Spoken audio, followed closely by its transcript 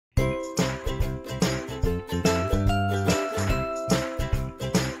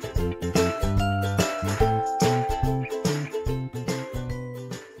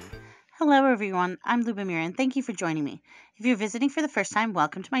Hello everyone, I'm Lubomira and thank you for joining me. If you're visiting for the first time,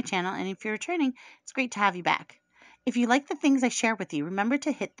 welcome to my channel, and if you're returning, it's great to have you back. If you like the things I share with you, remember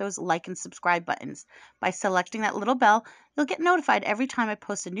to hit those like and subscribe buttons. By selecting that little bell, you'll get notified every time I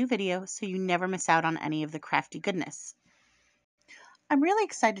post a new video so you never miss out on any of the crafty goodness. I'm really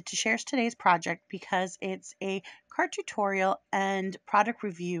excited to share today's project because it's a card tutorial and product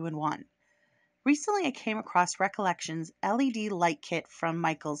review in one. Recently, I came across Recollections LED Light Kit from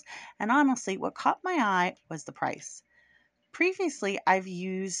Michaels, and honestly, what caught my eye was the price. Previously, I've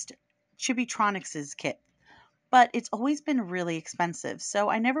used Chibitronics' kit, but it's always been really expensive, so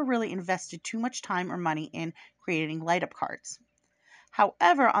I never really invested too much time or money in creating light-up cards.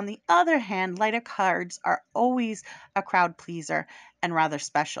 However, on the other hand, light-up cards are always a crowd pleaser and rather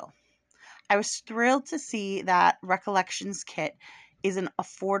special. I was thrilled to see that Recollections kit is an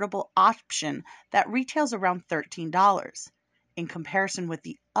affordable option that retails around $13. In comparison with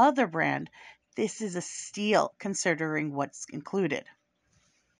the other brand, this is a steal considering what's included.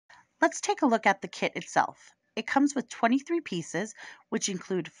 Let's take a look at the kit itself. It comes with 23 pieces, which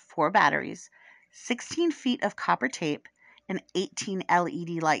include 4 batteries, 16 feet of copper tape, and 18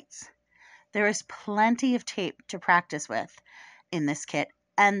 LED lights. There is plenty of tape to practice with in this kit,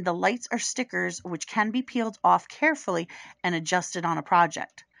 and the lights are stickers which can be peeled off carefully and adjusted on a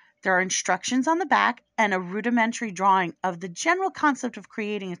project. There are instructions on the back and a rudimentary drawing of the general concept of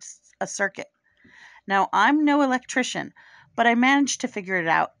creating a circuit. Now, I'm no electrician, but I managed to figure it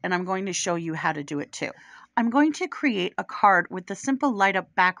out, and I'm going to show you how to do it too. I'm going to create a card with a simple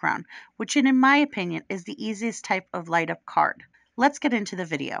light-up background, which in my opinion is the easiest type of light-up card. Let's get into the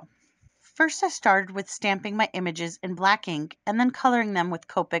video. First, I started with stamping my images in black ink and then coloring them with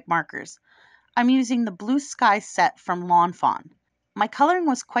Copic markers. I'm using the Blue Sky set from Lawn Fawn. My coloring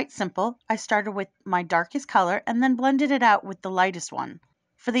was quite simple. I started with my darkest color and then blended it out with the lightest one.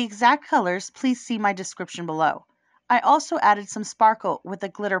 For the exact colors, please see my description below. I also added some sparkle with a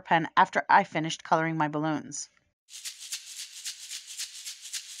glitter pen after I finished coloring my balloons.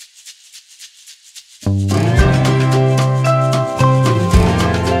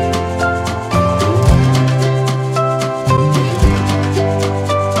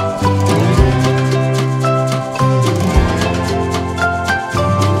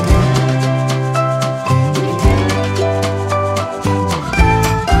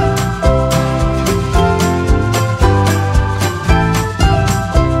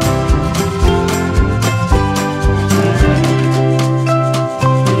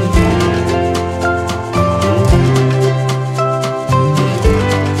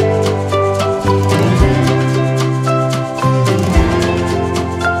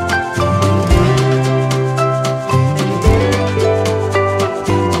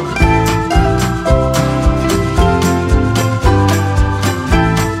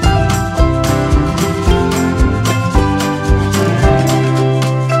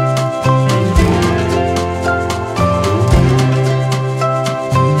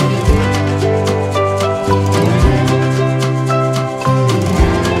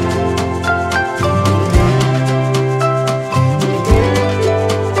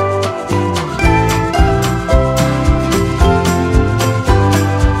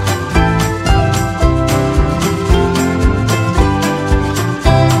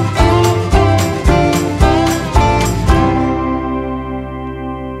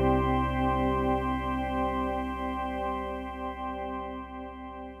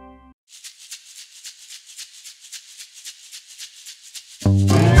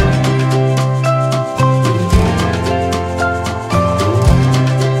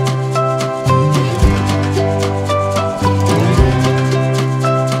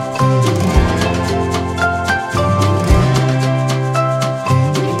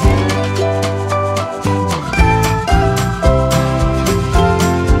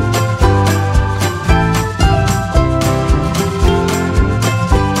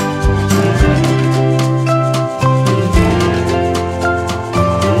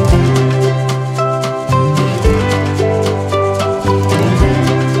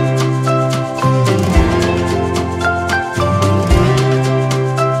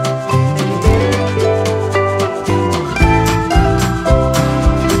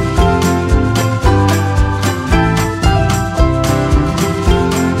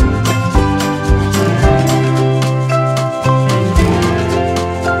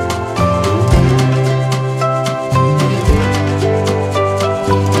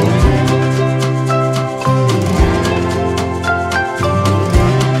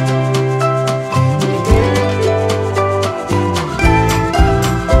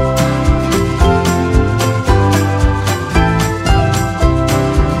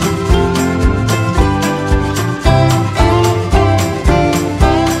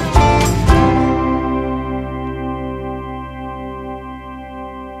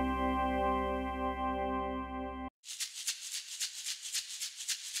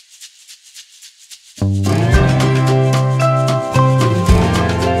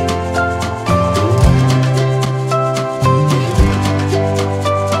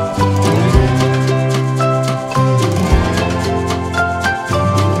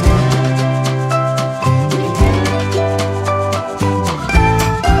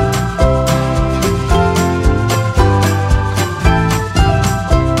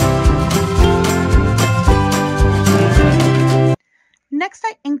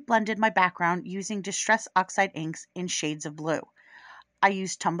 blended my background using Distress Oxide inks in shades of blue. I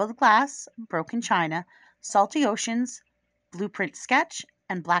used Tumbled Glass, Broken China, Salty Oceans, Blueprint Sketch,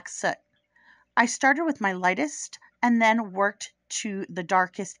 and Black Soot. I started with my lightest and then worked to the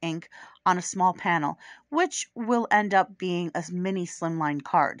darkest ink on a small panel, which will end up being a mini slimline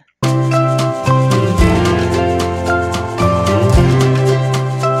card.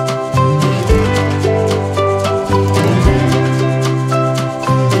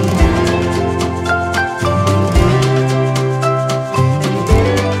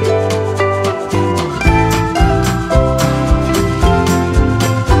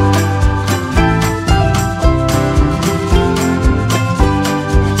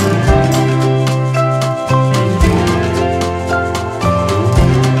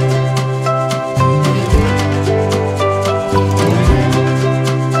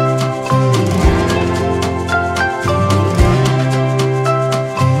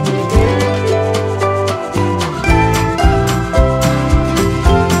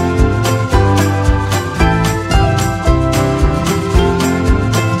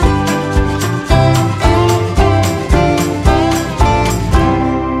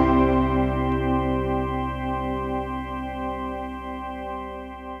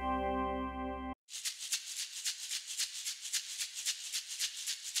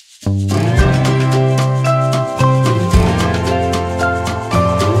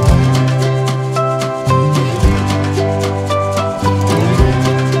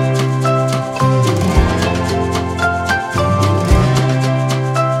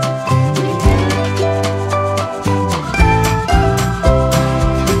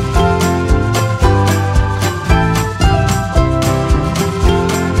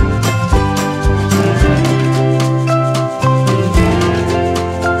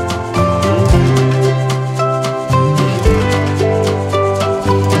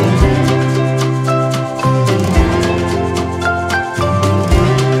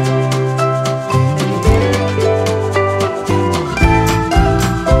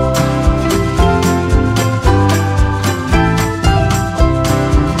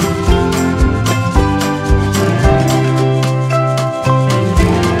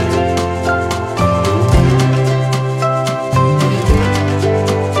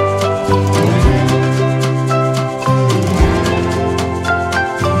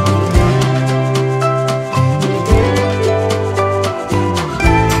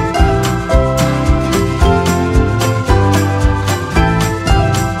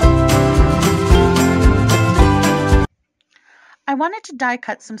 I wanted to die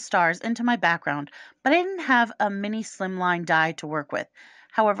cut some stars into my background, but I didn't have a mini slimline die to work with.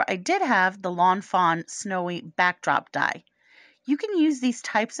 However, I did have the Lawn Fawn snowy backdrop die. You can use these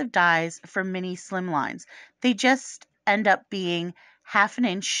types of dies for mini slimlines. They just end up being half an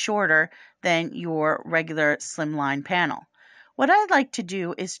inch shorter than your regular slimline panel. What I like to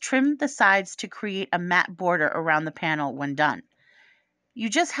do is trim the sides to create a matte border around the panel when done. You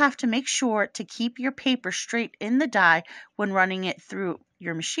just have to make sure to keep your paper straight in the die when running it through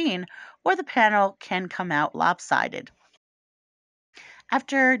your machine, or the panel can come out lopsided.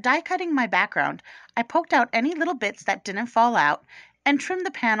 After die cutting my background, I poked out any little bits that didn't fall out and trimmed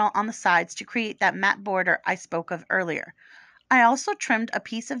the panel on the sides to create that matte border I spoke of earlier. I also trimmed a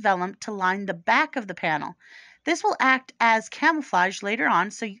piece of vellum to line the back of the panel. This will act as camouflage later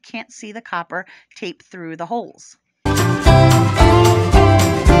on so you can't see the copper tape through the holes.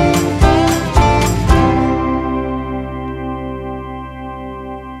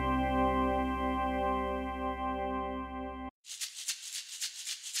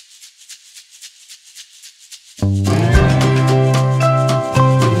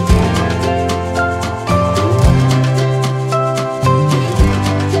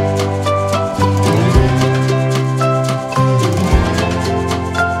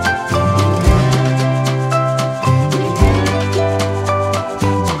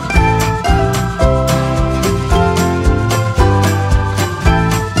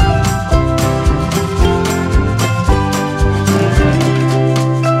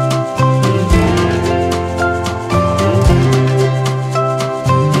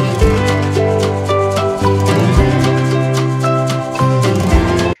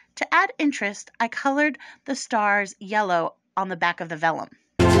 Interest, I colored the stars yellow on the back of the vellum.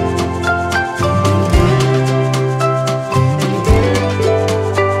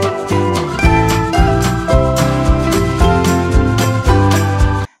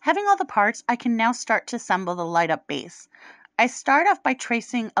 Having all the parts, I can now start to assemble the light up base. I start off by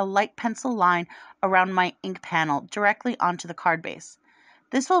tracing a light pencil line around my ink panel directly onto the card base.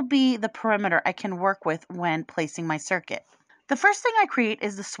 This will be the perimeter I can work with when placing my circuit. The first thing I create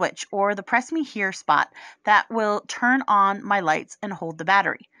is the switch, or the press me here spot, that will turn on my lights and hold the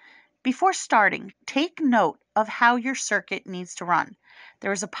battery. Before starting, take note of how your circuit needs to run.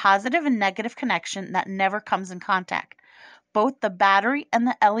 There is a positive and negative connection that never comes in contact. Both the battery and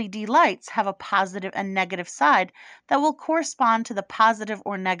the LED lights have a positive and negative side that will correspond to the positive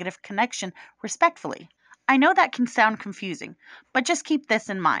or negative connection respectively. I know that can sound confusing, but just keep this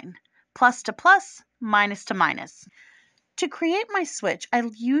in mind. Plus to plus, minus to minus. To create my switch, I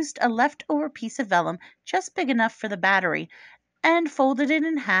used a leftover piece of vellum just big enough for the battery and folded it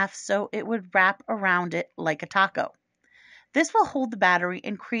in half so it would wrap around it like a taco. This will hold the battery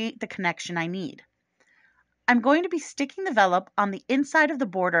and create the connection I need. I'm going to be sticking the vellum on the inside of the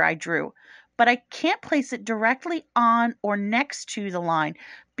border I drew, but I can't place it directly on or next to the line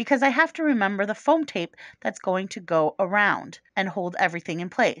because I have to remember the foam tape that's going to go around and hold everything in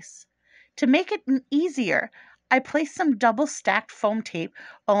place. To make it easier, I place some double stacked foam tape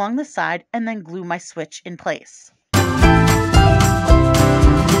along the side and then glue my switch in place.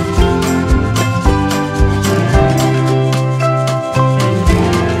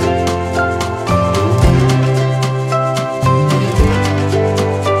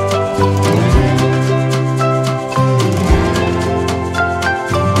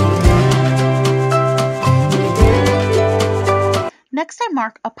 Next, I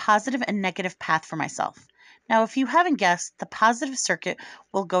mark a positive and negative path for myself. Now, if you haven't guessed, the positive circuit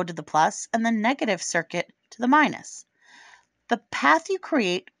will go to the plus and the negative circuit to the minus. The path you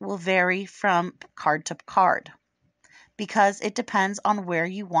create will vary from card to card because it depends on where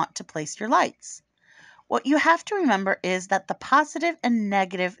you want to place your lights. What you have to remember is that the positive and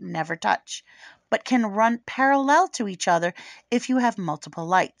negative never touch, but can run parallel to each other if you have multiple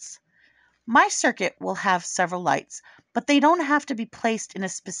lights. My circuit will have several lights, but they don't have to be placed in a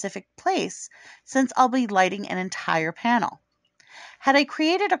specific place since I'll be lighting an entire panel. Had I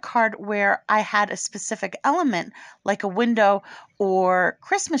created a card where I had a specific element, like a window or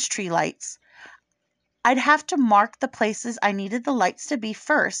Christmas tree lights, I'd have to mark the places I needed the lights to be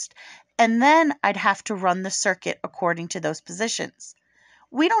first, and then I'd have to run the circuit according to those positions.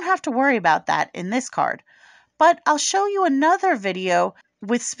 We don't have to worry about that in this card, but I'll show you another video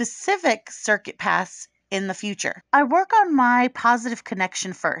with specific circuit paths in the future. I work on my positive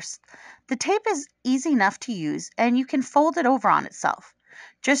connection first. The tape is easy enough to use and you can fold it over on itself.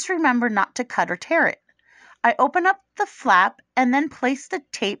 Just remember not to cut or tear it. I open up the flap and then place the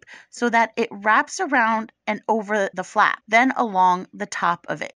tape so that it wraps around and over the flap, then along the top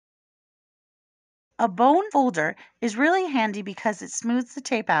of it. A bone folder is really handy because it smooths the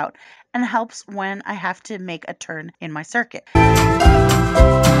tape out and helps when I have to make a turn in my circuit.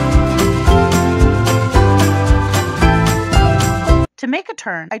 To make a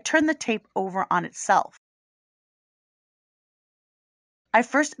turn, I turn the tape over on itself. I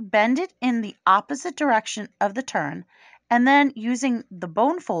first bend it in the opposite direction of the turn, and then using the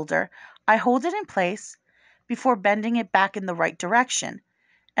bone folder, I hold it in place before bending it back in the right direction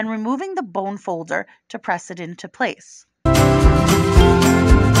and removing the bone folder to press it into place.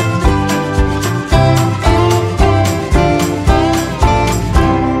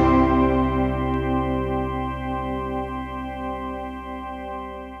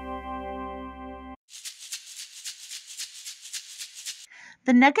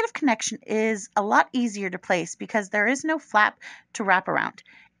 The negative connection is a lot easier to place because there is no flap to wrap around.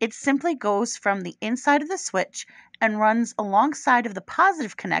 It simply goes from the inside of the switch and runs alongside of the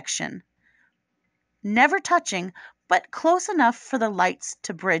positive connection, never touching, but close enough for the lights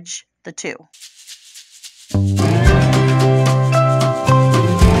to bridge the two.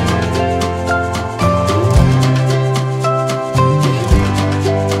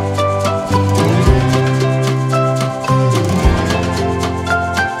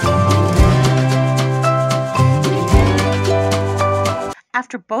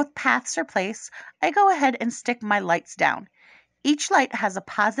 After both paths are placed, I go ahead and stick my lights down. Each light has a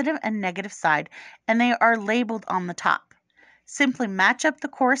positive and negative side, and they are labeled on the top. Simply match up the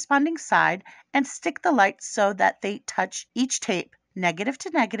corresponding side and stick the lights so that they touch each tape, negative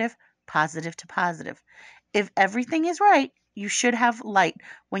to negative, positive to positive. If everything is right, you should have light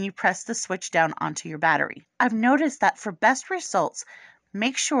when you press the switch down onto your battery. I've noticed that for best results,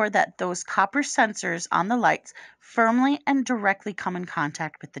 make sure that those copper sensors on the lights firmly and directly come in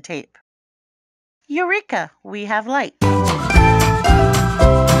contact with the tape. Eureka! We have light.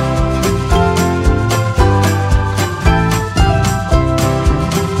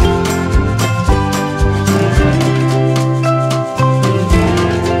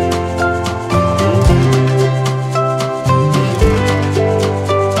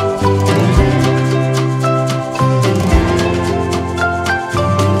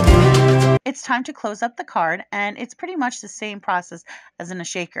 time to close up the card, and it's pretty much the same process as in a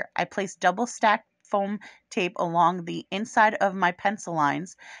shaker. I place double stacked foam tape along the inside of my pencil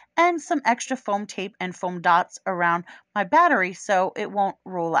lines and some extra foam tape and foam dots around my battery so it won't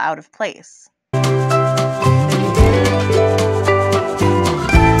roll out of place.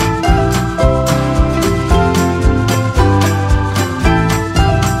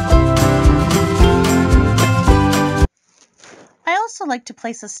 I also like to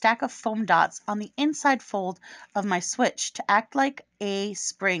place a stack of foam dots on the inside fold of my switch to act like a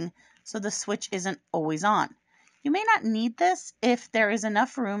spring so the switch isn't always on. You may not need this if there is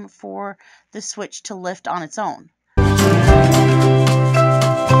enough room for the switch to lift on its own.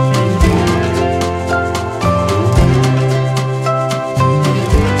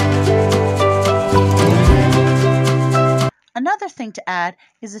 Another thing to add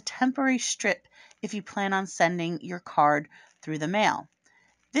is a temporary strip if you plan on sending your card through the mail.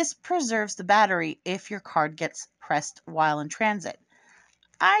 This preserves the battery if your card gets pressed while in transit.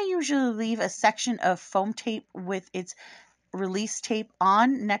 I usually leave a section of foam tape with its release tape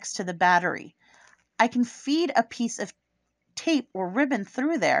on next to the battery. I can feed a piece of tape or ribbon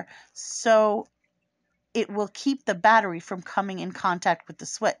through there so it will keep the battery from coming in contact with the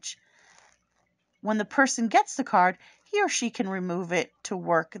switch. When the person gets the card, he or she can remove it to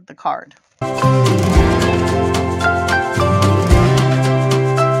work the card.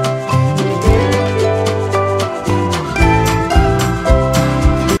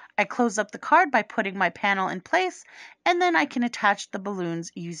 I close up the card by putting my panel in place, and then I can attach the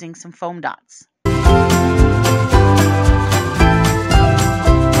balloons using some foam dots.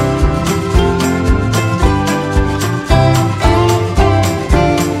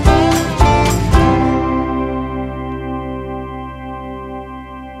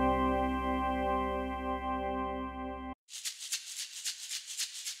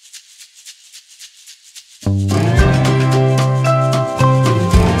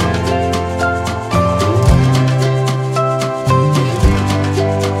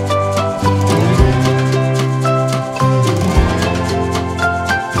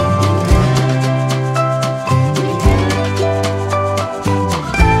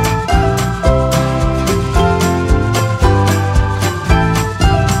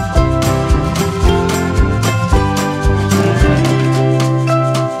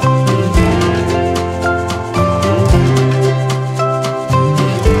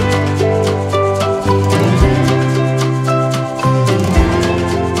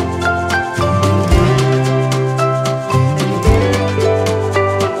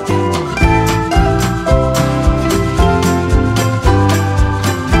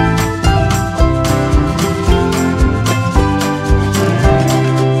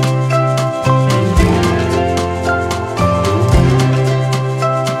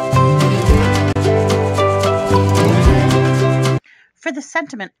 For the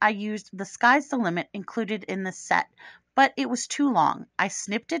sentiment, I used The Sky's the Limit included in the set, but it was too long. I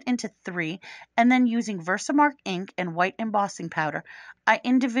snipped it into 3, and then using Versamark ink and white embossing powder, I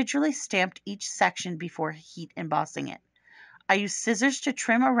individually stamped each section before heat embossing it. I used scissors to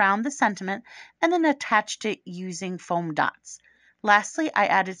trim around the sentiment and then attached it using foam dots. Lastly, I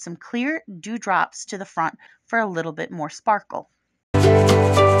added some clear dewdrops to the front for a little bit more sparkle.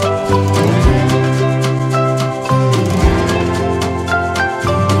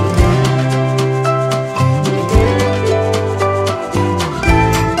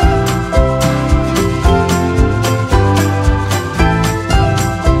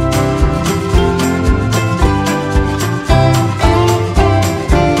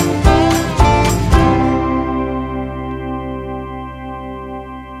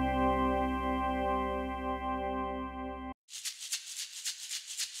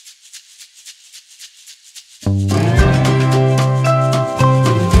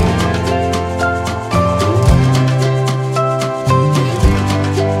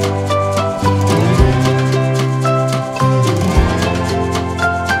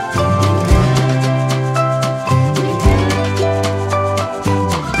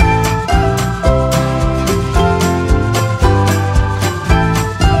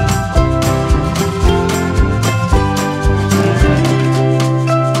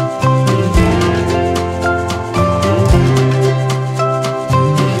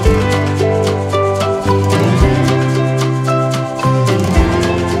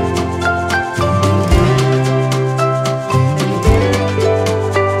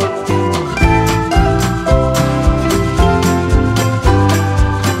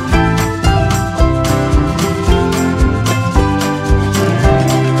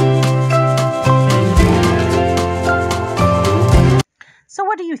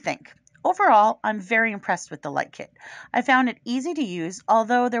 Overall, I'm very impressed with the light kit. I found it easy to use,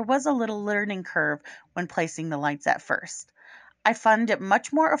 although there was a little learning curve when placing the lights at first. I find it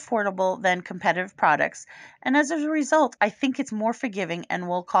much more affordable than competitive products, and as a result, I think it's more forgiving and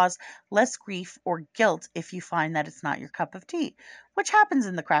will cause less grief or guilt if you find that it's not your cup of tea, which happens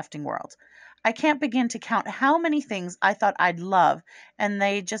in the crafting world. I can't begin to count how many things I thought I'd love and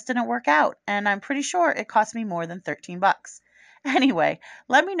they just didn't work out, and I'm pretty sure it cost me more than 13 bucks. Anyway,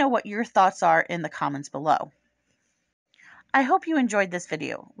 let me know what your thoughts are in the comments below. I hope you enjoyed this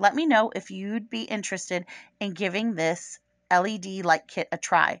video. Let me know if you'd be interested in giving this LED light kit a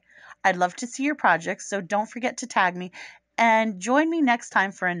try. I'd love to see your projects, so don't forget to tag me and join me next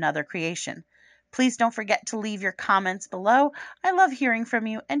time for another creation. Please don't forget to leave your comments below. I love hearing from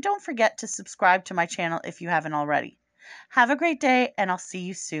you, and don't forget to subscribe to my channel if you haven't already. Have a great day, and I'll see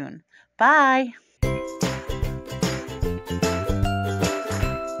you soon. Bye!